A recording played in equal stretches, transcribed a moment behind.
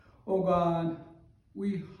O God,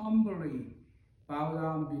 we humbly bow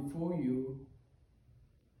down before you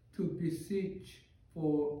to beseech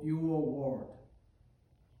for your word.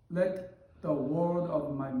 Let the word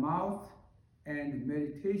of my mouth and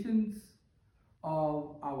meditations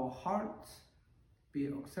of our hearts be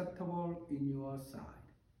acceptable in your sight,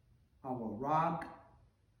 our rock,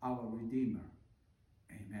 our redeemer.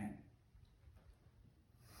 Amen.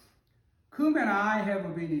 Kum and I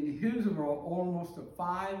have been in Hillsboro almost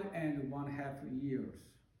 5.5 years.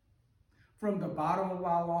 From the bottom of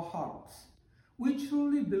our hearts, we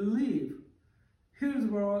truly believe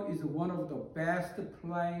Hillsboro is one of the best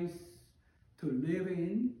places to live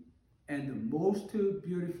in and the most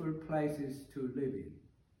beautiful places to live in.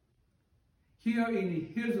 Here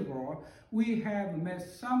in Hillsboro, we have met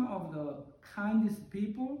some of the kindest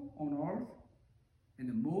people on earth,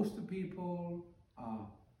 and most people are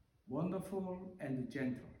wonderful and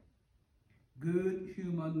gentle. Good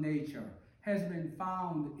human nature has been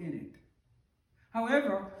found in it.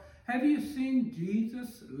 However, have you seen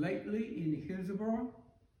Jesus lately in Hillsboro?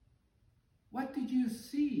 What did you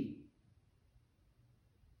see?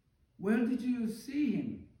 Where did you see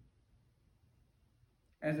him?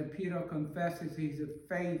 As Peter confesses his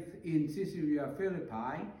faith in Caesarea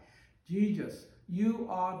Philippi, Jesus, you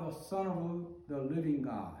are the Son of the living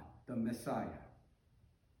God, the Messiah.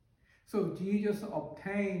 So Jesus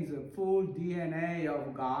obtains the full DNA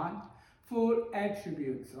of God, full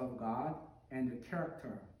attributes of God, and the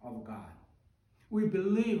character of God. We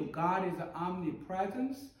believe God is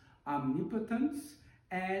omnipresence, omnipotence,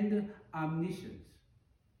 and omniscience.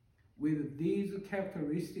 With these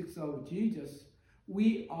characteristics of Jesus,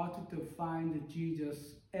 we ought to find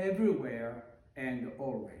Jesus everywhere and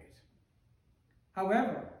always.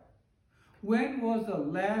 However, when was the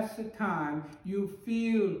last time you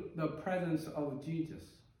feel the presence of Jesus?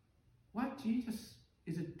 What Jesus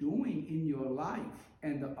is doing in your life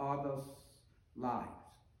and others' lives?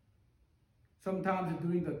 Sometimes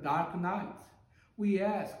during the dark nights, we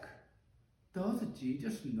ask, does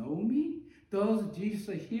Jesus know me? Does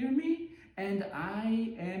Jesus hear me? And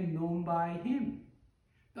I am known by him.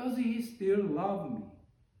 Does he still love me?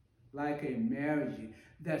 Like a marriage,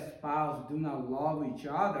 that spouse do not love each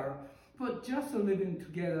other, but just living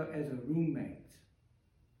together as roommates.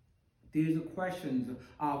 These questions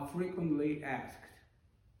are frequently asked.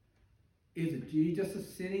 Is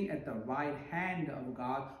Jesus sitting at the right hand of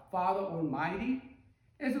God, Father Almighty,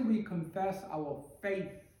 as we confess our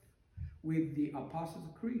faith with the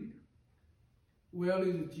Apostles' Creed? Where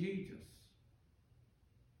is Jesus?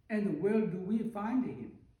 And where do we find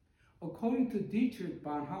him? According to Dietrich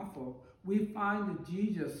Bonhoeffer, we find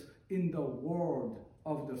Jesus in the Word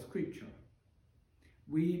of the Scripture.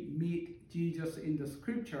 We meet Jesus in the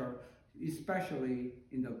Scripture, especially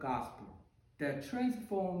in the Gospel, that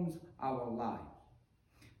transforms our lives.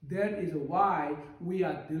 That is why we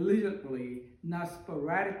are diligently, not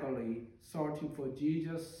sporadically, searching for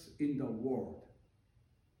Jesus in the Word.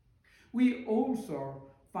 We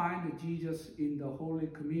also find Jesus in the Holy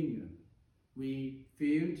Communion. We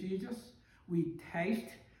feel Jesus, we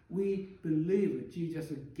taste, we believe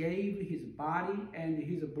Jesus gave his body and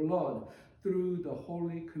his blood through the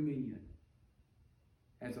Holy Communion.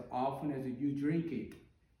 As often as you drink it,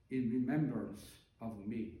 in remembrance of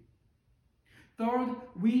me. Third,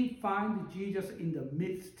 we find Jesus in the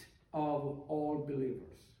midst of all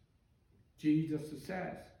believers. Jesus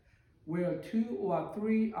says, where 2 or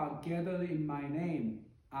 3 are gathered in my name,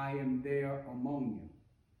 I am there among you.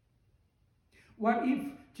 What if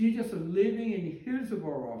Jesus is living in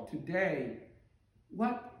Hillsboro today,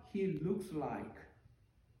 what he looks like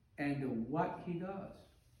and what he does?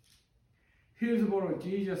 Hillsboro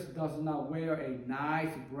Jesus does not wear a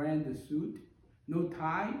nice brand suit, no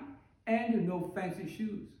tie, and no fancy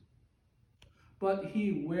shoes. But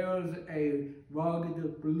he wears a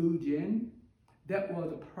rugged blue jean that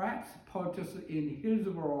was perhaps purchased in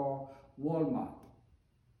Hillsboro Walmart.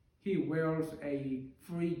 He wears a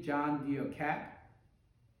free John Deere cap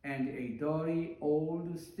and a dirty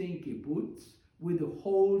old stinky boots with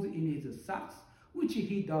holes in his socks, which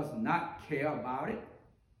he does not care about it.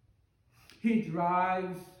 He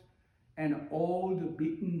drives an old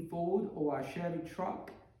beaten Ford or a Chevy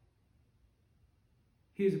truck.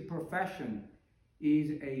 His profession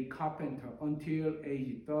is a carpenter until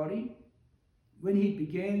age 30. When he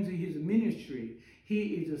begins his ministry, he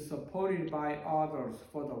is supported by others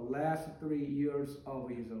for the last 3 years of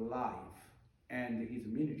his life and his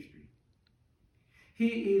ministry. He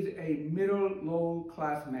is a middle-low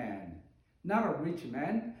class man, not a rich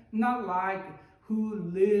man, not like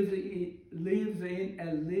who lives in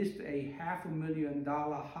at least a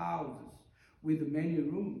 $500,000 houses with many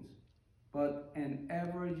rooms. but an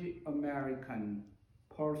average American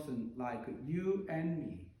person like you and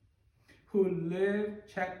me, who live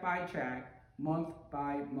check by check, month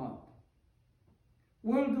by month.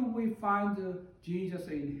 Where do we find Jesus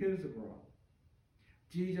in Hillsboro?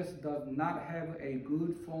 Jesus does not have a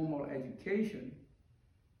good formal education,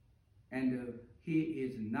 and he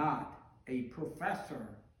is not a professor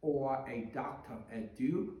or a doctor at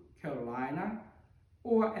Duke, Carolina,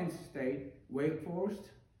 or NC State, Wake Forest,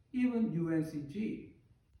 even UNCG.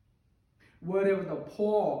 Wherever the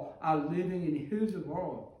poor are living in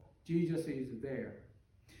Hillsboro, Jesus is there.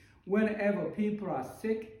 Whenever people are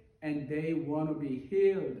sick and they want to be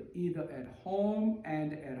healed either at home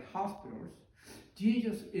and at hospitals,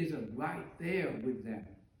 Jesus is right there with them.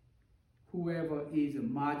 Whoever is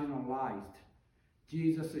marginalized,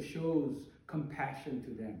 Jesus shows compassion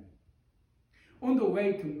to them. On the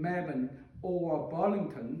way to Melbourne or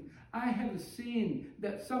Burlington, I have seen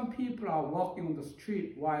that some people are walking on the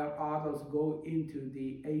street while others go into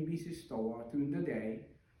the ABC store during the day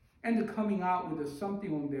and coming out with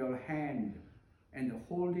something on their hand and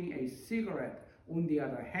holding a cigarette on the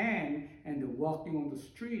other hand and walking on the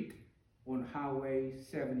street on Highway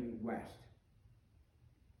 70 West.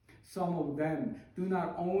 Some of them do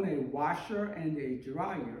not own a washer and a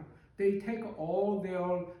dryer. They take all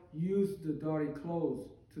their used dirty clothes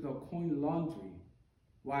to the coin laundry,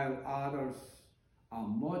 while others are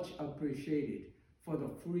much appreciated for the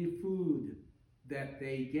free food that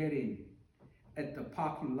they get in at the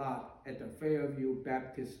parking lot at the Fairview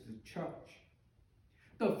Baptist Church.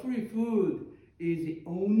 The free food is the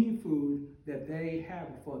only food that they have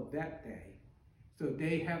for that day, so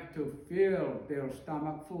they have to fill their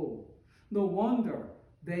stomach full. No wonder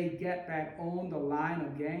they get back on the line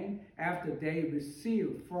again after they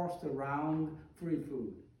receive first round free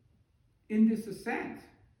food. In this sense,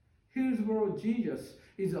 Hillsboro Jesus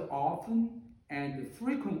is often and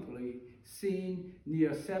frequently seen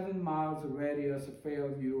near 7 miles radius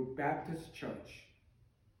Fairview Baptist Church.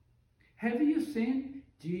 Have you seen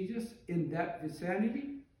Jesus in that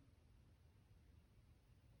vicinity?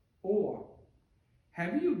 Or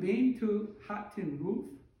have you been to Hot Tin Roof,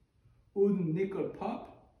 Wooden Nickel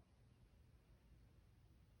Pub,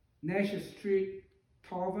 Nash Street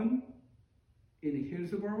Tavern in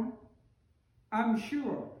Hillsboro? I'm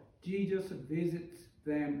sure Jesus visits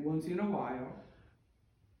them once in a while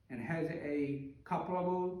and has a couple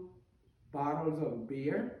of bottles of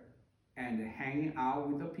beer and hanging out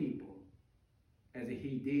with the people, as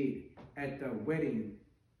he did at the wedding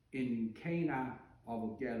in Cana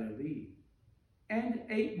of Galilee, and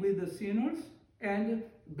ate with the sinners and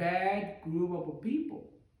bad group of people.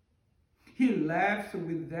 He laughs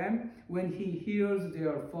with them when he hears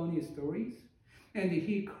their funny stories, and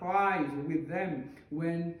he cries with them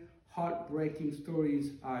when heartbreaking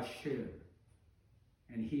stories are shared.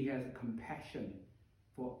 And he has compassion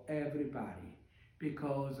for everybody,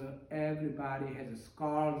 because everybody has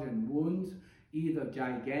scars and wounds, either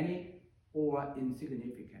gigantic or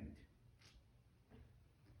insignificant.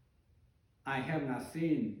 I have not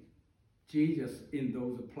seen Jesus in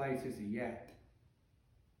those places yet.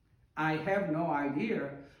 I have no idea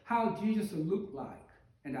how Jesus looked like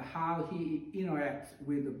and how he interacts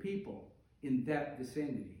with the people in that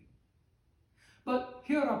vicinity. But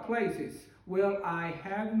here are places where I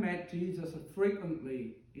have met Jesus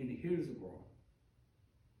frequently in Hillsboro.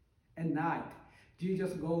 At night,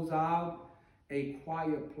 Jesus goes out a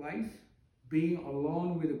quiet place, being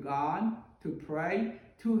alone with God, to pray,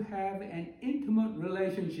 to have an intimate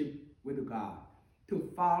relationship with God,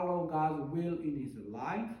 to follow God's will in his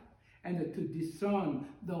life, and to discern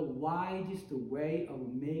the wisest way of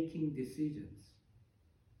making decisions.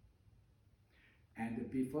 And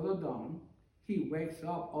before the dawn, he wakes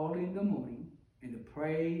up early in the morning and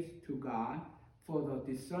prays to God for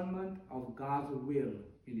the discernment of God's will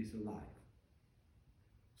in his life.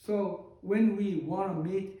 So when we want to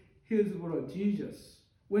meet Hillsboro Jesus,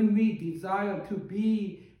 when we desire to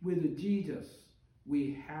be with Jesus,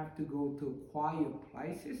 we have to go to quiet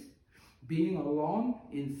places, being alone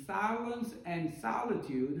in silence and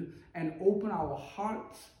solitude, and open our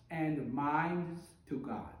hearts and minds to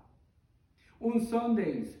God. On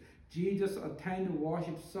Sundays, Jesus attended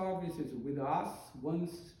worship services with us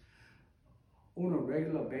once on a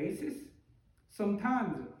regular basis.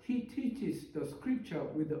 Sometimes he teaches the scripture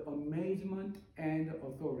with amazement and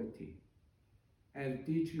authority. As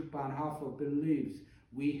Dietrich Bonhoeffer believes,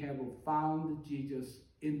 we have found Jesus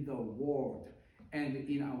in the Word and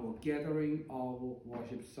in our gathering of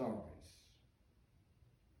worship service.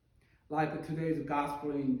 Like today's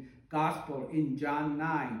gospel in John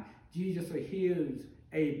 9, Jesus heals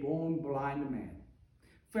a born blind man.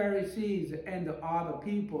 Pharisees and the other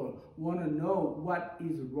people want to know what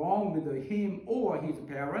is wrong with him or his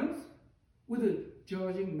parents with a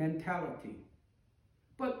judging mentality.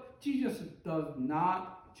 But Jesus does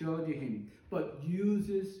not judge him, but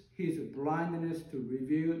uses his blindness to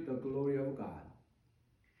reveal the glory of God.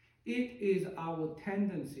 It is our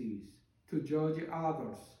tendencies to judge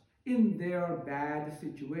others in their bad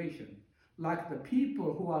situation, like the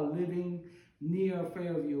people who are living near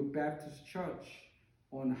Fairview Baptist Church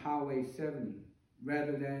on Highway 70,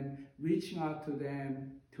 rather than reaching out to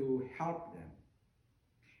them to help them.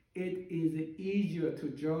 It is easier to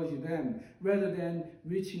judge them rather than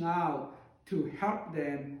reaching out to help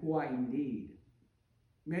them who are in need.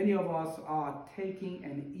 Many of us are taking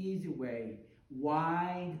an easy way,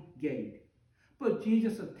 wide gate. But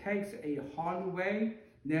Jesus takes a hard way,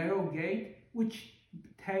 narrow gate, which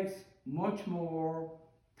takes much more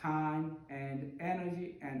time and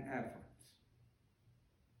energy and efforts.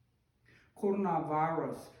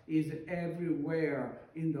 Coronavirus is everywhere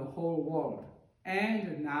in the whole world,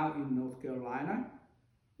 and now in North Carolina.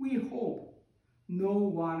 We hope no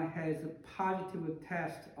one has a positive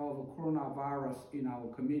test of coronavirus in our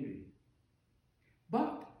community.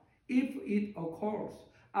 But if it occurs,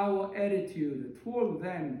 our attitude toward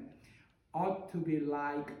them ought to be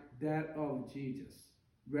like that of Jesus.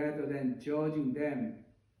 Rather than judging them,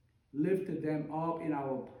 lift them up in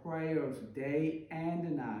our prayers day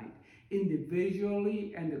and night,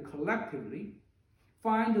 individually and collectively.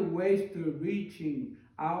 Find ways to reaching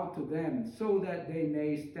out to them so that they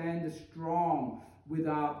may stand strong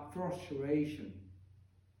without frustration.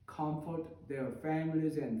 Comfort their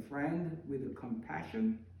families and friends with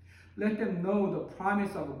compassion. Let them know the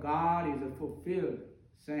promise of God is fulfilled,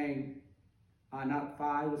 saying, "Are not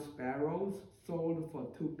 5 sparrows sold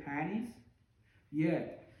for 2 pennies?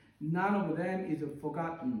 Yet none of them is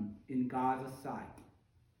forgotten in God's sight.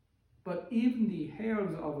 But even the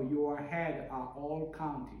hairs of your head are all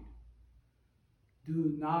counted.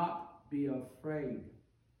 Do not be afraid.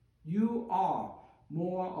 You are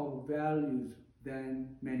more of value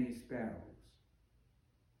than many sparrows."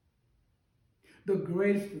 The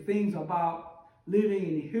greatest things about living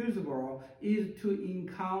in Hillsboro is to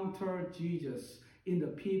encounter Jesus in the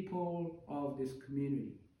people of this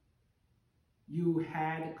community. You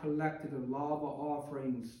had collected love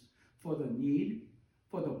offerings for the need,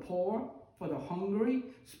 for the poor, for the hungry,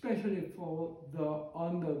 especially for the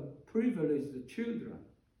underprivileged children.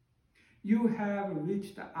 You have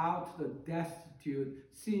reached out to the destitute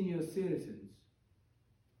senior citizens.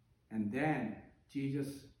 And then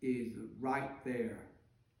Jesus is right there,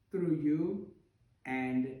 through you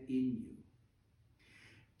and in you.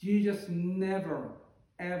 Jesus never,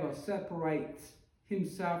 ever separates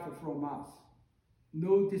himself from us.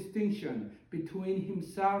 No distinction between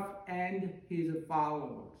himself and his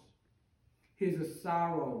followers. His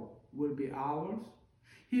sorrow will be ours.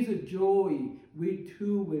 His joy we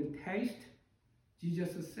too will taste.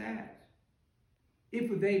 Jesus says,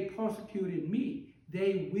 "If they persecuted me,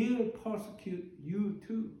 they will persecute you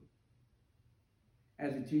too."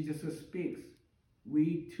 As Jesus speaks,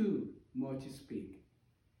 we too must speak.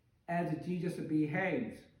 As Jesus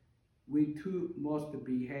behaves, we too must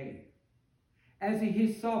behave. As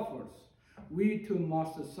he suffers, we too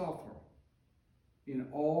must suffer. In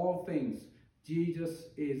all things,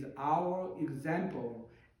 Jesus is our example,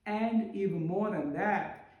 and even more than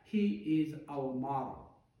that, he is our model.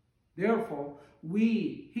 Therefore,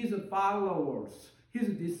 we, his followers,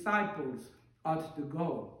 his disciples, ought to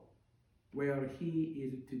go where he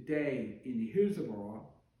is today in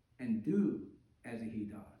Hillsboro and do as he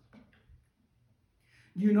does.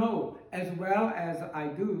 You know as well as I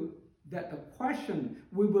do that the question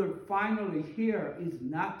we will finally hear is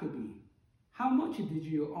not to be, "How much did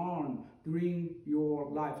you earn during your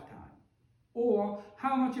lifetime?" Or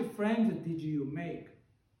 "How much friends did you make?"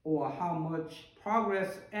 Or "How much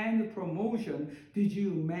progress and promotion did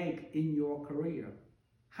you make in your career?"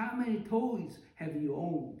 "How many toys have you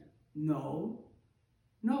owned?" No.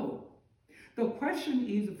 The question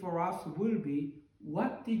is for us will be,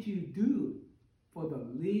 what did you do for the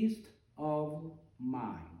least of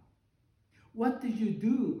mine? What did you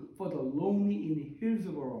do for the lonely in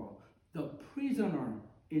Hillsboro, the prisoner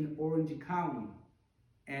in Orange County,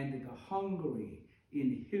 and the hungry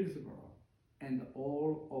in Hillsboro and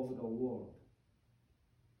all over the world?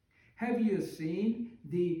 Have you seen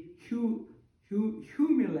the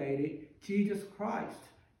humiliated Jesus Christ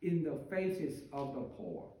in the faces of the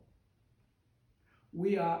poor?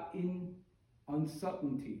 We are in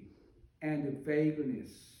uncertainty and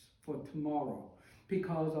vagueness for tomorrow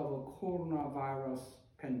because of a coronavirus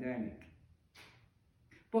pandemic.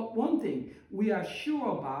 But one thing we are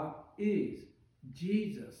sure about is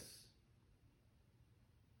Jesus,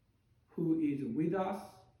 who is with us,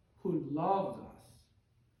 who loves us.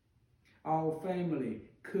 Our family,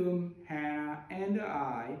 Kum, Hannah, and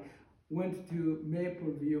I went to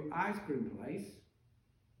Mapleview Ice Cream Place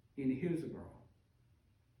in Hillsboro.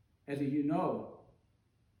 As you know,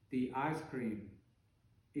 the ice cream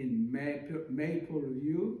in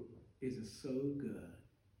Mapleview is so good.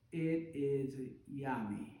 It is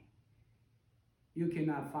yummy. You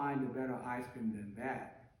cannot find a better ice cream than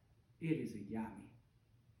that. It is yummy.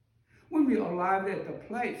 When we arrived at the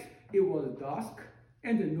place, it was dusk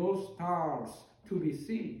and no stars to be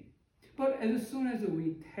seen. But as soon as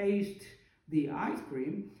we tasted the ice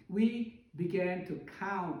cream, we began to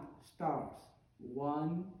count stars.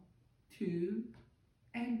 1, 2,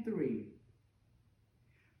 and 3.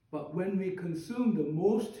 But when we consumed the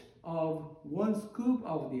most of one scoop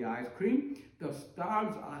of the ice cream, the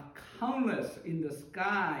stars are countless in the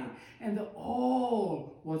sky, and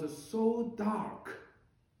all was so dark.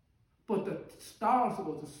 But the stars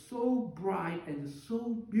was so bright and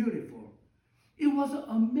so beautiful. It was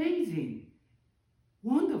amazing,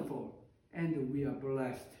 wonderful, and we are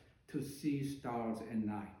blessed to see stars at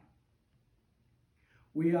night.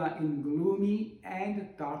 We are in gloomy and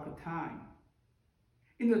dark time.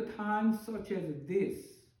 In the times such as this,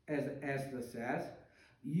 as Esther says,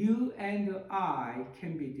 you and I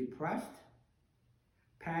can be depressed,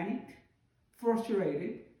 panicked,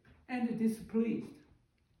 frustrated, and displeased.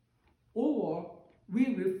 Or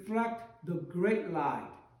we reflect the great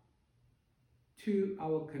light to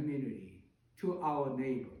our community, to our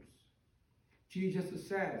neighbors. Jesus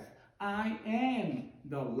says, I am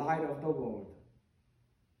the light of the world,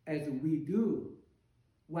 as we do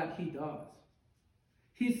what he does.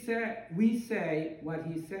 We say what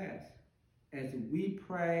he says, as we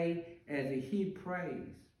pray as he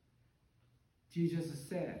prays. Jesus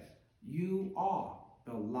says, you are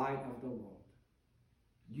the light of the world.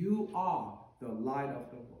 You are the light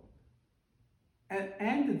of the world.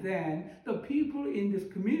 And then the people in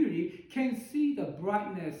this community can see the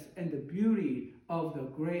brightness and the beauty of the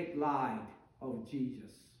great light of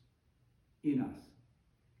Jesus in us.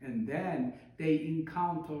 And then they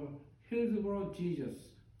encounter Hillsboro Jesus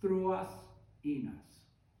through us, in us.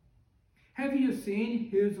 Have you seen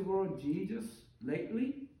Hillsboro Jesus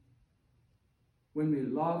lately? When we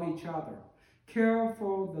love each other, care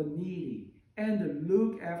for the needy, and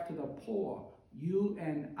look after the poor, you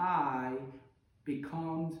and I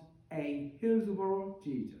becomes a Hillsboro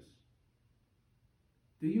Jesus.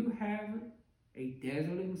 Do you have a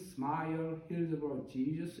dazzling smile Hillsboro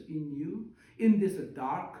Jesus in you in this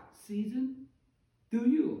dark season? Do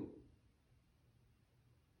you?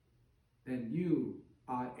 Then you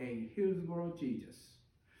are a Hillsboro Jesus.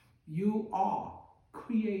 You are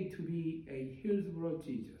created to be a Hillsboro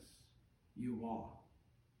Jesus. You are.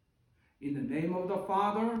 In the name of the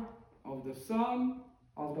Father, of the Son,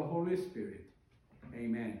 of the Holy Spirit.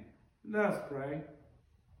 Amen. Let us pray.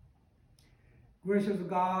 Gracious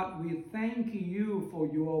God, we thank you for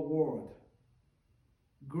your word.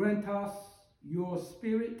 Grant us your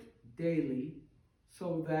spirit daily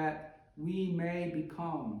so that we may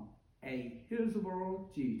become a Hillsboro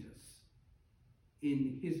Jesus.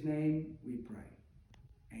 In his name we pray.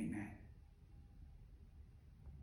 Amen.